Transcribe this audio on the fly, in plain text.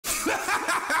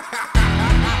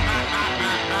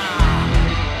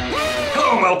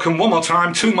Hello and welcome one more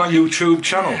time to my YouTube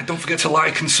channel. Don't forget to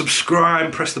like and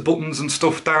subscribe, press the buttons and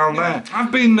stuff down there.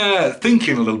 I've been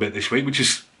thinking a little bit this week, which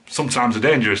is sometimes a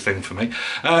dangerous thing for me,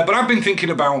 but I've been thinking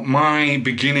about my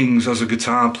beginnings as a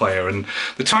guitar player and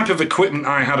the type of equipment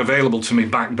I had available to me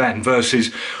back then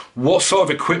versus what sort of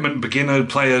equipment beginner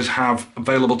players have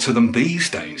available to them these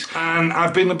days. And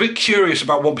I've been a bit curious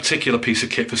about one particular piece of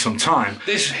kit for some time.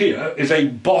 This here is a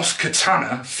Boss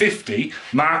Katana 50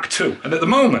 Mark II, and at the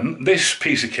moment this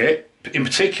piece of kit in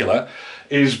particular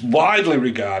is widely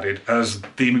regarded as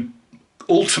the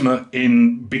ultimate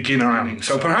in beginner amming.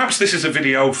 So perhaps this is a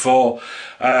video for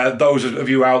those of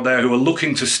you out there who are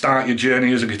looking to start your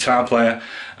journey as a guitar player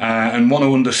and want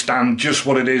to understand just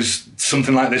what it is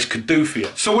something like this could do for you.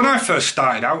 So when I first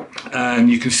started out, and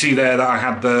you can see there that I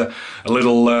had a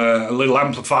little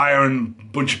amplifier and a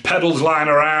bunch of pedals lying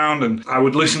around, and I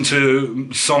would listen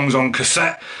to songs on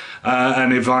cassette.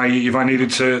 And if I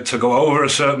needed to go over a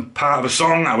certain part of a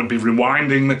song, I would be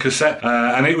rewinding the cassette,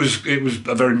 and it was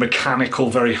a very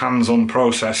mechanical, very hands-on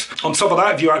process. On top of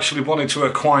that, if you actually wanted to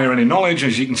acquire any knowledge,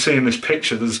 as you can see in this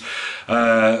picture, there's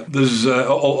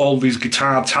all these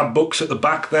guitar tab books at the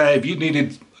back there. If you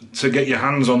needed to get your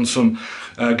hands on some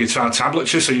guitar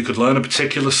tablature so you could learn a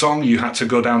particular song, you had to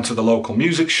go down to the local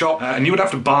music shop, and you would have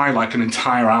to buy like an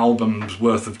entire album's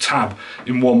worth of tab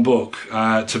in one book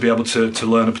to be able to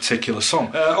learn a particular song.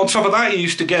 On top of that, you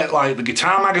used to get like the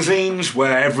guitar magazines,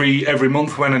 where every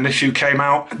month when an issue came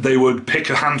out, they would pick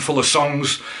a handful of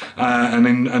songs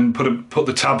and put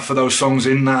the tab for those songs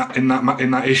in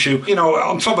that issue. You know,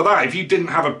 on top of that, if you didn't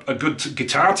have a good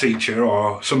guitar teacher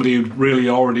or somebody who'd really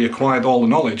already acquired all the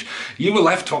knowledge, you were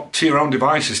left up to your own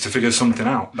devices to figure something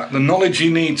out. The knowledge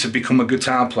you need to become a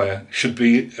guitar player should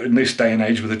be, in this day and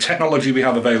age, with the technology we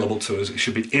have available to us, it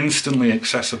should be instantly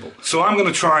accessible. So I'm going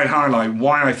to try and highlight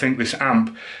why I think this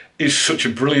amp is such a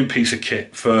brilliant piece of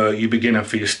kit for your beginner,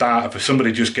 for your starter, for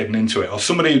somebody just getting into it, or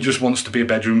somebody who just wants to be a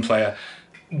bedroom player.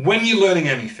 When you're learning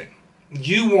anything,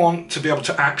 you want to be able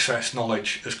to access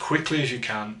knowledge as quickly as you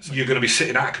can. You're going to be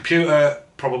sitting at a computer,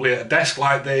 probably at a desk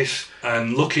like this,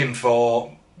 and looking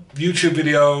for YouTube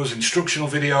videos, instructional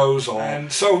videos,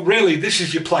 and so really this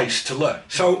is your place to learn.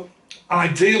 So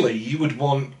ideally you would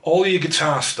want all your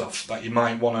guitar stuff that you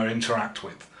might want to interact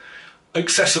with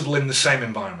accessible in the same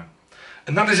environment.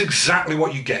 And that is exactly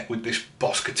what you get with this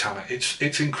Boss Katana.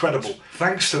 It's incredible.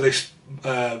 Thanks to this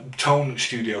Tone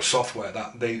Studio software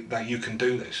that you can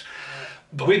do this.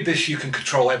 But with this you can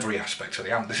control every aspect of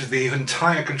the amp. This is the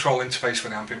entire control interface for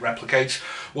the amp. It replicates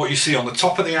what you see on the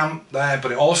top of the amp there,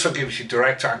 but it also gives you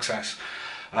direct access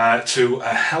to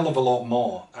a hell of a lot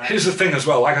more. Here's the thing as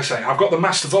well, like I say, I've got the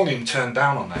master volume turned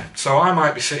down on there. So I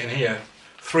might be sitting here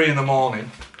 3 in the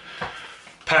morning,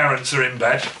 parents are in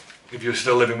bed, if you're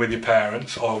still living with your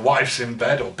parents, or wife's in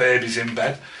bed, or baby's in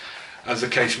bed, as the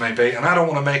case may be, and I don't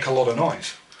want to make a lot of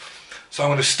noise. So I'm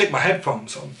going to stick my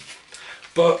headphones on.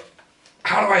 But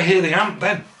how do I hear the amp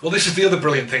then? Well, this is the other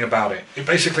brilliant thing about it. It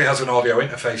basically has an audio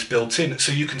interface built in,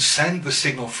 so you can send the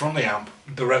signal from the amp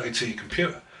directly to your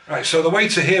computer. Right, so the way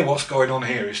to hear what's going on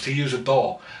here is to use a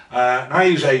DAW. And I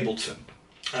use Ableton.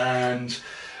 And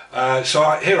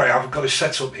here I have, I've got it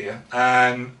set up here.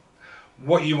 And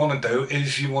what you want to do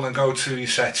is you want to go to your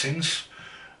settings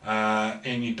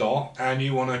in your DAW, and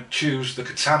you want to choose the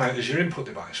Katana as your input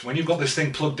device. When you've got this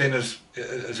thing plugged in as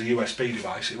a USB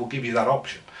device, it will give you that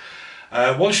option.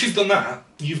 Once you've done that,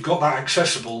 you've got that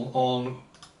accessible on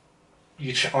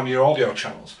your audio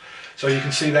channels. So you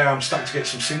can see there I'm starting to get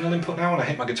some signal input now when I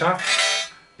hit my guitar.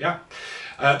 Yeah,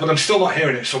 but I'm still not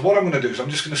hearing it. So what I'm going to do is I'm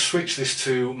just going to switch this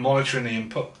to monitoring the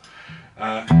input,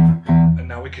 and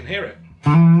now we can hear it.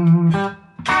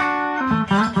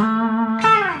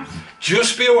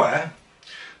 Just be aware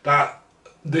that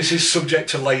this is subject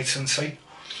to latency,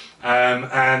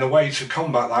 and the way to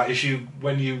combat that is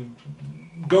when you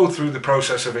go through the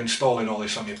process of installing all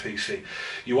this on your PC,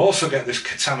 you also get this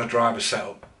Katana driver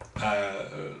setup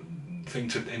thing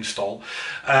to install,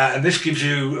 and this gives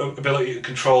you ability to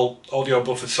control audio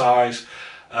buffer size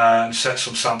and set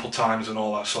some sample times and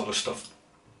all that sort of stuff.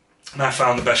 And I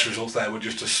found the best results there were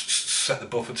just to set the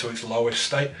buffer to its lowest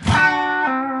state.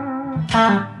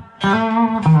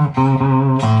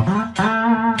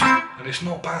 And it's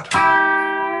not bad.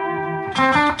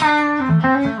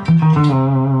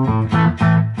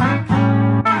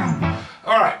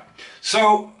 Alright,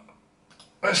 so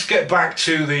let's get back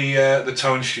to the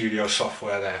Tone Studio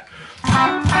software there.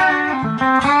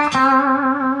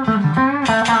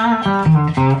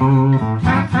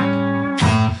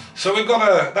 So we've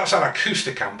got that's our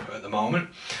acoustic amp at the moment.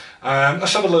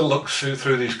 Let's have a little look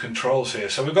through these controls here.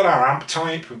 So we've got our amp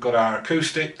type, we've got our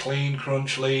acoustic, clean,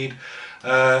 crunch, lead.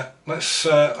 Let's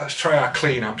try our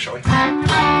clean amp, shall we?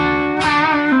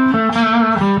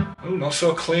 Oh, not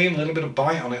so clean, a little bit of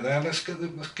bite on it there. Let's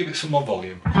give it some more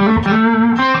volume.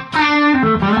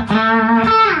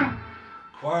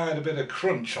 Quite a bit of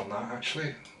crunch on that,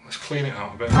 actually. Let's clean it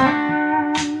out a bit.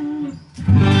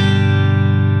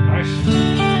 Nice.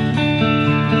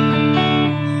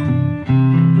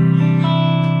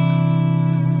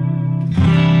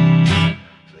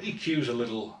 So the EQ's a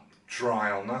little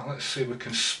dry on that. Let's see if we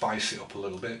can spice it up a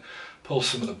little bit. Pull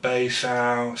some of the bass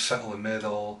out, settle the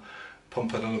middle,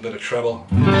 pump a little bit of treble.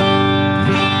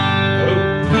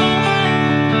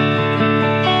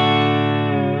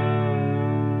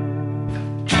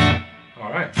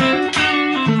 Alright.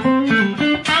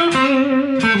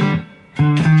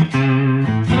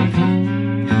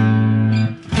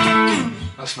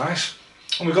 That's nice.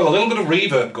 And we've got a little bit of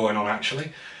reverb going on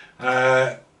actually.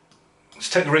 Let's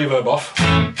take the reverb off.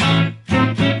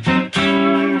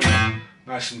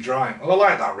 Nice and dry. Well, I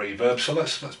like that reverb, so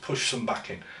let's push some back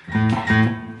in.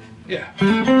 Yeah.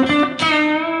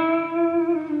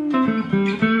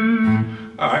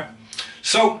 Alright.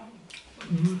 So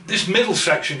this middle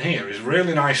section here is a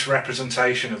really nice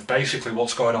representation of basically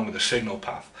what's going on with the signal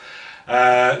path.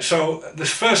 So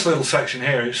this first little section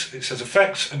here, it says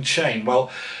effects and chain.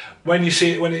 Well, when you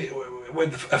see it,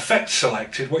 with effects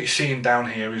selected, what you're seeing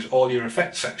down here is all your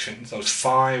effect sections, those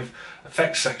 5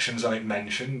 effect sections that I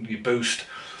mentioned. You boost,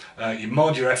 you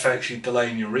mod your FX, you delay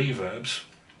and your reverbs.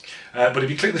 But if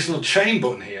you click this little chain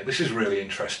button here, this is really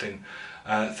interesting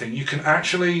thing. You can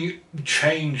actually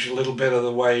change a little bit of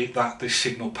the way that this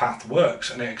signal path works,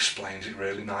 and it explains it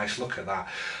really nice. Look at that.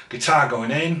 Guitar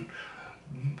going in,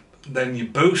 then you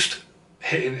boost,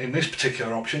 hitting in this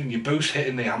particular option, you boost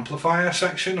hitting the amplifier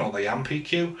section or the amp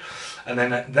EQ, and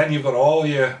then you've got all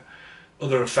your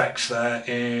other effects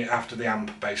there after the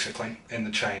amp basically in the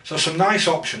chain. So some nice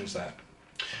options there.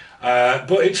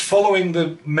 But it's following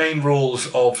the main rules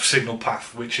of signal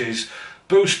path, which is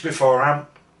boost before amp,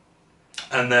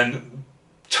 and then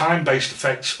time-based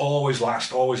effects always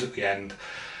last, always at the end,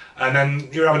 and then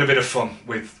you're having a bit of fun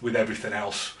with everything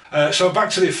else. So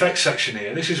back to the effects section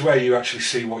here. This is where you actually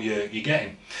see what you're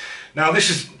getting. Now this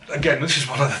is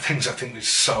one of the things I think is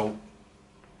so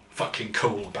fucking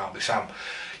cool about this amp.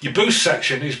 Your boost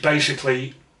section is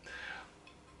basically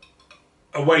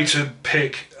a way to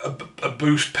pick a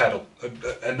boost pedal,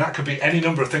 and that could be any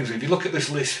number of things. If you look at this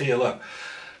list here, look,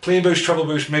 clean boost, treble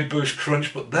boost, mid boost,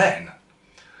 crunch, but then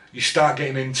you start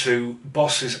getting into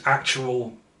Boss's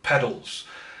actual pedals.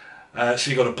 So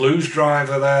you've got a blues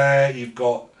driver there,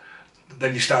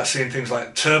 then you start seeing things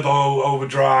like turbo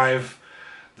overdrive,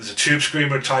 there's a tube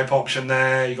screamer type option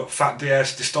there, you've got fat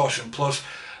DS, distortion plus,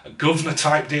 a governor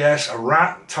type DS, a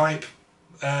rat type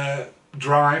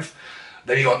drive,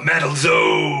 then you got metal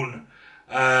zone,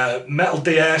 metal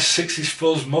DS, 60s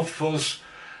fuzz, muff fuzz,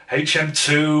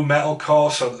 HM2, metal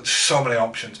core, so there's so many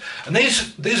options. And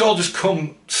these all just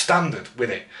come standard with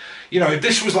it. You know, if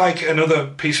this was like another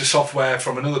piece of software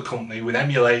from another company with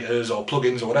emulators or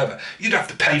plugins or whatever, you'd have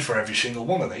to pay for every single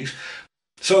one of these.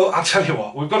 So I'll tell you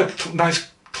what, we've got a nice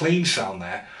clean sound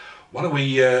there. Why don't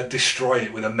we destroy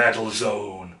it with a metal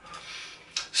zone?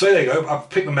 So there you go, I've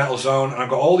picked the metal zone and I've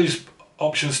got all these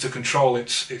options to control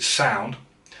its sound.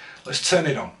 Let's turn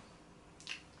it on.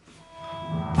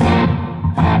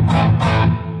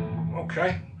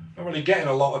 Okay, not really getting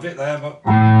a lot of it there, but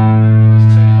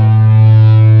let's turn it on.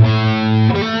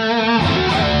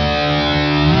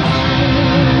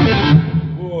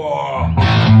 Whoa.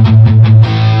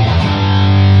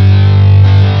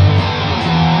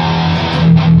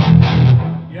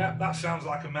 Yeah, that sounds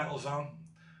like a metal zone.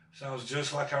 Sounds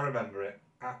just like I remember it.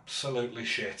 Absolutely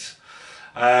shit.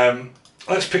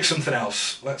 Let's pick something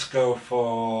else. Let's go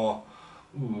for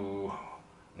an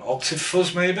octave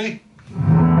fuzz maybe.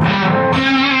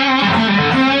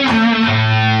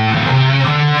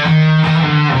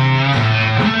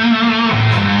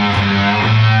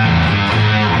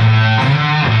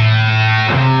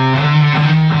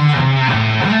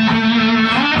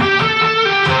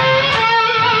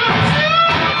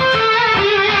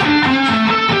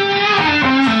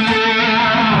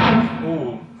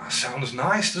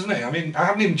 Nice, doesn't it? I mean, I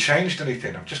haven't even changed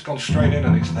anything. I've just gone straight in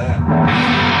and it's there.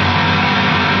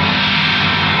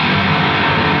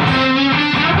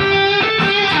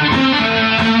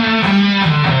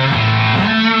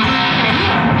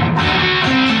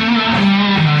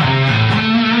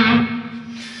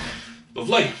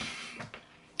 Lovely.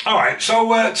 Alright,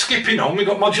 so skipping on, we've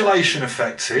got modulation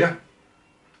effects here.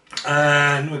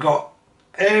 And we've got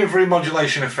every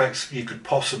modulation effects you could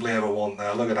possibly ever want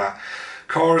there. Look at that.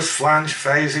 Chorus, flange,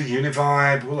 phaser,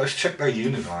 univibe. Well, let's check their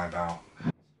univibe out.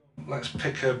 Let's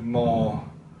pick a more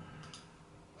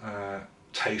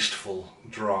tasteful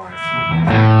drive.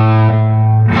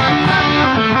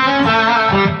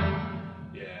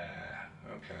 Yeah,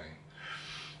 okay.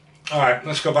 Alright,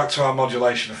 let's go back to our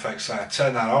modulation effects there.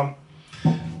 Turn that on.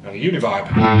 And a univibe.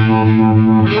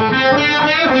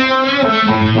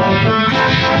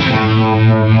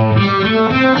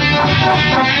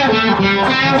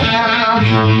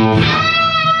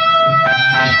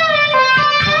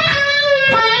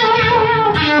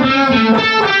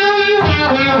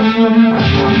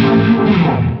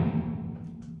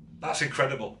 That's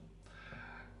incredible.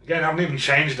 Again, I haven't even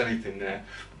changed anything there.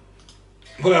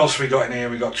 What else we got in here?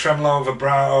 We got tremolo,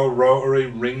 vibrato, rotary,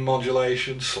 ring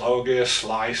modulation, slow gear,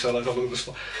 slicer. Let's have a look at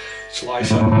the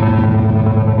slicer.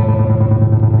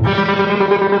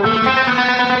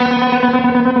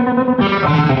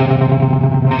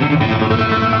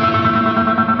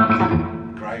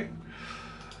 Great.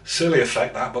 Silly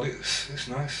effect that, but it's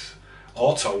nice.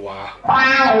 Auto wah.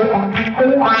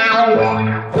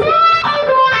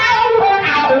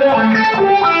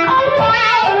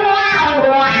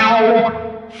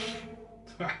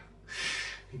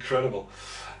 Incredible.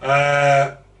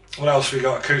 What else we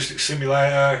got? Acoustic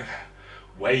simulator,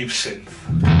 wave synth.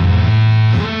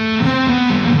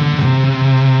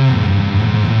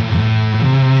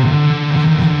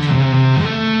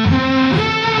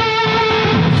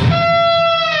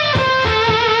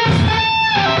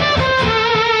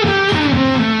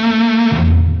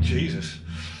 Jesus.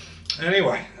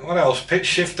 Anyway, what else? Pitch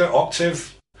shifter,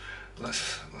 octave.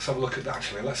 Let's have a look at that.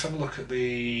 Actually, let's have a look at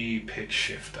the pitch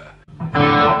shifter.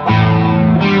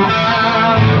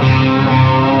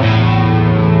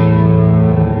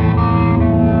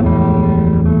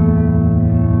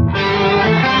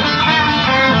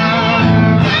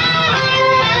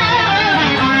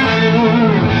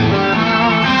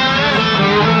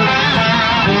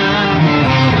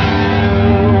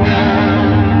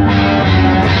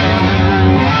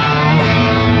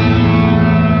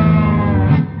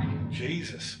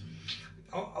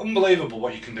 Unbelievable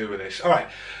what you can do with this. Alright,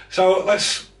 so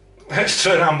let's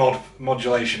turn our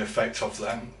modulation effect off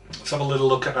then. Let's have a little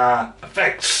look at our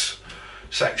effects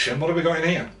section. What have we got in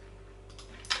here?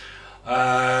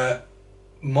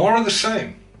 More of the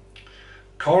same.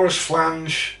 Chorus,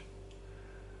 flange,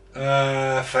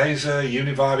 phaser,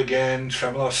 univibe again,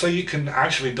 tremolo. So you can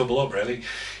actually double up really.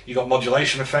 You've got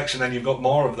modulation effects and then you've got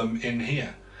more of them in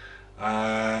here.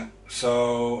 Why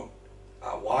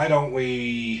don't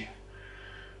we...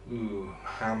 Ooh,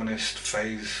 harmonist,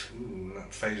 phase,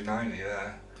 phase 90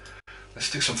 there. Let's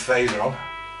stick some phaser on.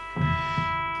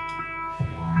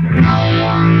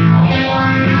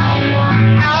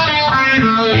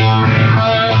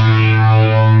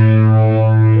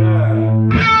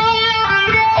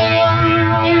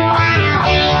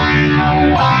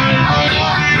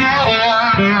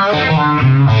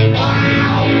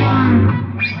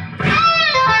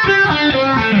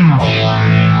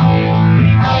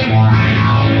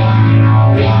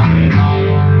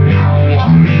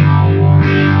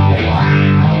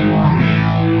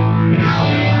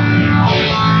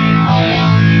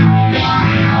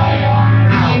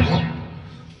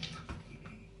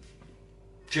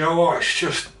 Do you know what? It's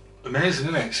just amazing,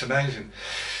 isn't it? It's amazing.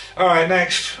 Alright,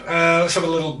 next, let's have a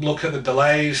little look at the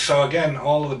delays. So again,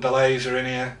 all of the delays are in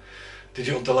here.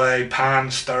 Digital delay, pan,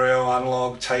 stereo,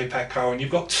 analog, tape echo, and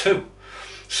you've got two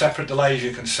separate delays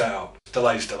you can set up.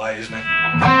 Delay's delay, isn't it?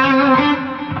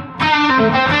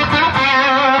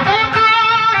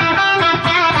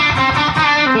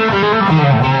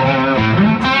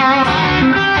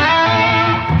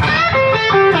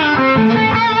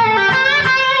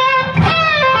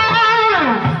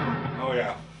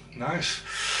 Nice.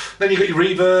 Then you got your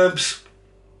reverbs,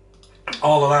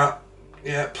 all of that.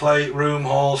 Yeah, plate, room,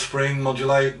 hall, spring,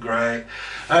 modulate, great.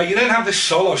 You then have this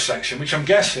solo section, which I'm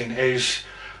guessing is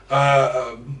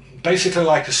basically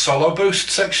like a solo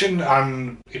boost section,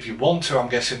 and if you want to, I'm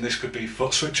guessing this could be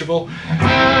foot switchable.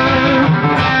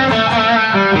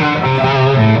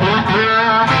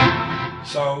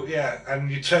 So yeah,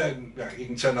 and you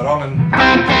can turn that on and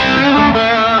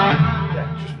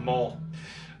yeah, just more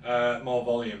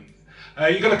volume.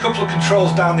 You've got a couple of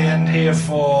controls down the end here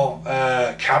for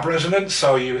cab resonance,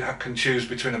 so you can choose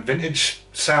between a vintage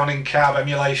sounding cab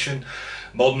emulation,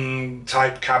 modern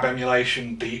type cab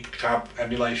emulation, deep cab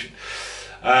emulation,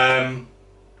 and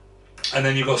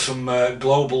then you've got some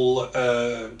global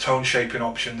tone shaping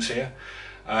options here.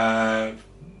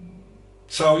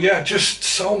 So yeah, just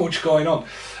so much going on.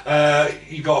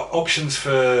 You got options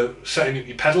for setting up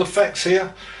your pedal effects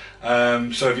here.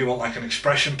 So if you want like an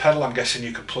expression pedal, I'm guessing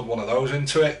you could plug one of those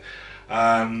into it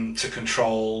to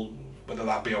control whether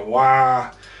that be a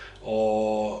wah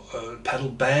or a pedal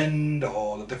bend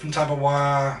or a different type of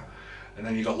wah. And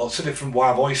then you've got lots of different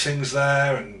wah voicings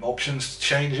there and options to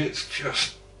change it. It's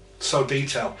just so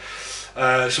detailed.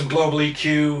 Some global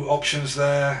EQ options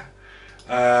there.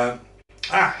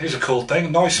 Here's a cool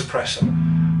thing, noise suppressor.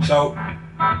 So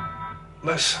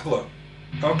let's have a look.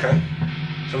 Okay,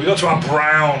 so we go to our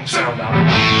brown sound now.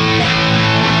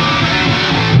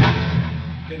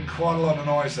 Getting quite a lot of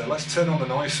noise there. Let's turn on the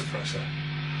noise suppressor.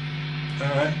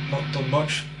 Alright, not done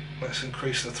much. Let's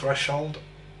increase the threshold.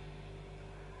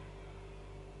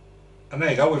 And there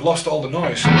you go, we've lost all the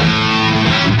noise.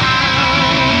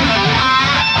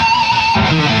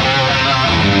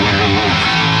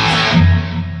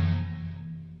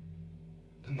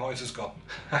 The noise is gone.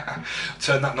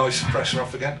 Turn that noise suppressor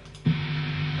off again.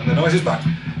 And the noise is back.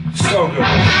 So good.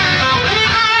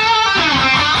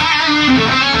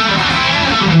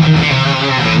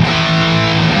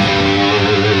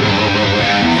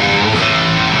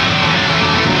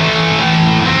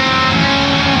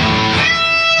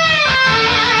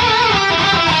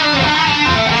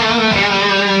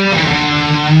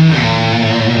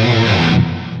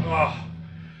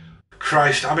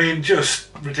 Christ, I mean, just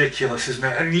ridiculous, isn't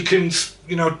it? And you can,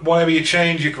 you know, whatever you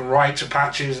change, you can write to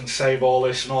patches and save all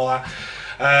this and all that.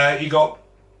 You got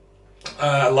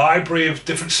a library of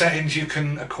different settings you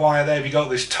can acquire there. You got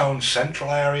this tone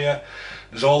central area.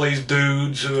 There's all these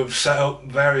dudes who have set up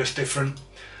various different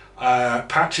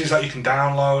patches that you can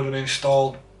download and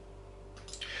install.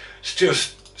 It's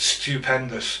just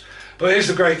stupendous. But here's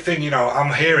the great thing, you know,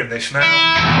 I'm hearing this now.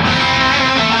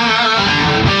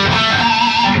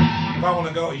 If I want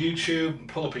to go to YouTube and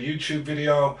pull up a YouTube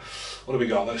video, what do we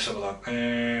got? Let's have a look.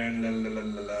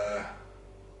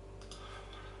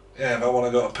 Yeah, if I want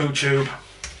to go to PooTube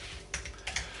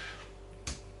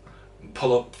and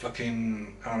pull up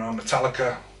fucking, I don't know,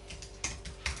 Metallica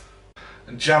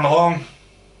and jam along,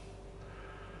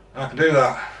 I can do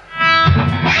that.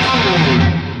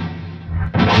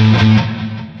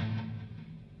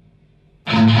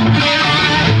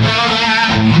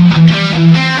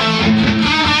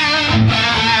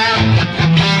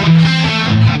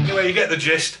 You get the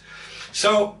gist.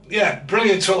 So yeah,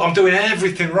 brilliant tool. I'm doing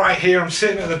everything right here. I'm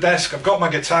sitting at the desk, I've got my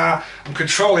guitar, I'm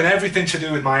controlling everything to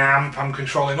do with my amp, I'm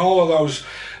controlling all of those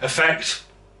effects,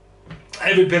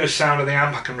 every bit of sound of the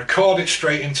amp. I can record it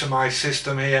straight into my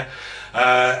system here,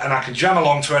 and I can jam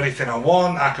along to anything I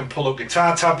want. I can pull up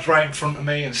guitar tabs right in front of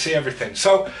me and see everything.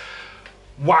 So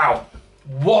wow,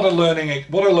 what a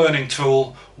learning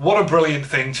tool, what a brilliant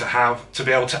thing to have, to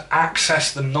be able to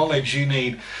access the knowledge you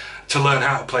need to learn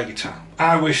how to play guitar.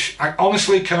 I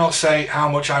honestly cannot say how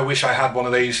much I wish I had one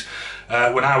of these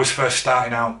when I was first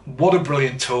starting out. What a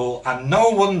brilliant tool, and no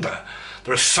wonder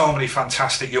there are so many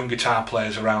fantastic young guitar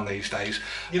players around these days.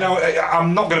 You know,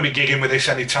 I'm not going to be gigging with this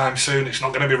anytime soon. It's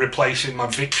not going to be replacing my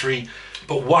Victory,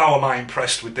 but wow, am I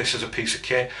impressed with this as a piece of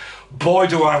kit. Boy,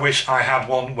 do I wish I had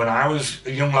one when I was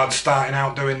a young lad starting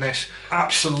out doing this.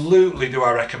 Absolutely do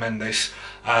I recommend this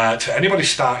to anybody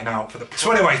starting out.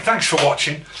 So anyway, thanks for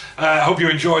watching. I hope you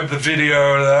enjoyed the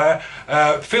video there.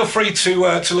 Feel free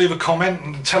to leave a comment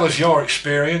and tell us your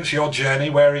experience, your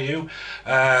journey. Where are you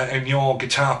in your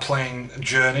guitar playing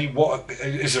journey? What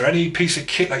is there any piece of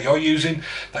kit that you're using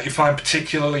that you find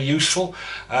particularly useful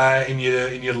in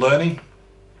your learning?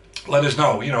 Let us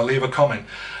know, you know, leave a comment.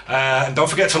 And don't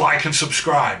forget to like and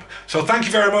subscribe. So thank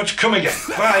you very much. Come again.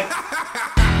 Bye.